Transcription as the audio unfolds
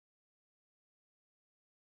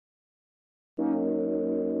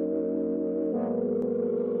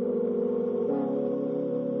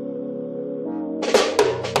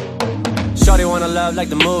Shorty wanna love like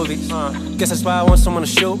the movies. Guess that's why I want someone to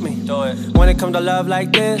shoot me. Do it. When it comes to love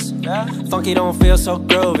like this, funky don't feel so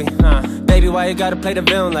groovy. Baby, why you gotta play the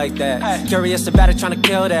villain like that? Curious about it, tryna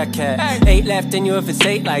kill that cat. 8 left in you if it's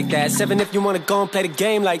 8 like that. 7 if you wanna go and play the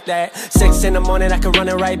game like that. 6 in the morning, I can run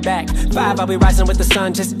it right back. 5, I'll be rising with the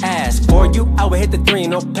sun, just ask. 4, you, I will hit the 3,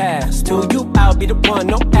 no pass. 2, you, I'll be the one,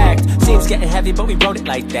 no act. Seems getting heavy, but we wrote it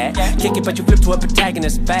like that. Kick it, but you flip to a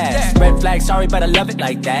protagonist fast. Red flag, sorry, but I love it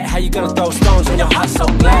like that. How you gonna throw stones when your heart's so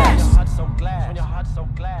glass?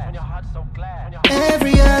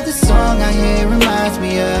 Every other song I hear reminds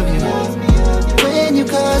me of you. When you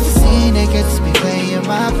cause the scene, it gets me playing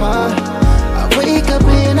my part. I wake up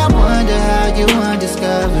and I wonder how you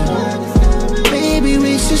undiscovered. Maybe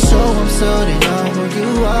we should show them so they know who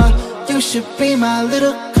you are. You should be my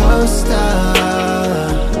little co-star.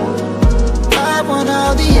 I want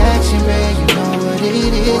all the action, babe, you know what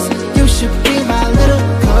it is. You should be my little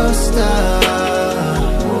co-star.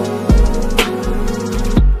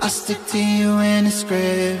 I'll stick to you in the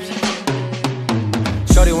script.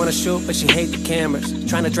 Shorty wanna shoot, but she hate the cameras.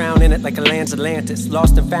 Tryna drown in it like a land's Atlantis.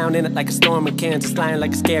 Lost and found in it like a storm in Kansas. Lying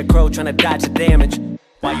like a scarecrow, tryna dodge the damage.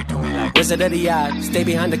 Why you doing like Wizard of the Eye? Stay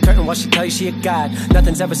behind the curtain while she tell you she a god.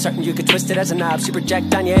 Nothing's ever certain, you can twist it as a knob. She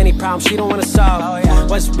project on you any problem she don't wanna solve.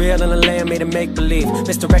 What's real in the land made of make-believe.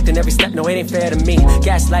 Misdirecting every step, no it ain't fair to me.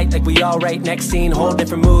 Gaslight like we all right, next scene. Whole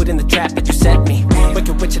different mood in the trap that you set me.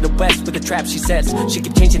 Wicked witch of the west with the trap she sets. She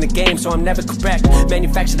keep changing the game so I'm never correct.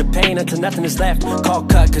 Manufacture the pain until nothing is left. Call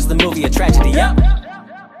cut cause the movie a tragedy, yeah.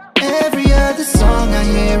 Every other song I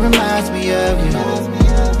hear reminds me of you.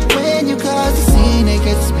 When you cause the scene, it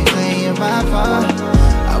gets me playing my part.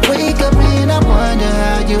 I wake up and I wonder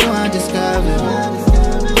how you undiscovered.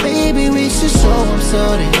 Maybe we should show them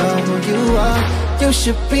so they know who you are. You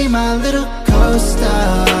should be my little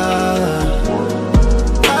co-star.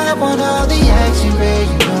 I want all the action, babe,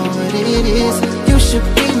 you know what it is. You should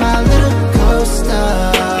be my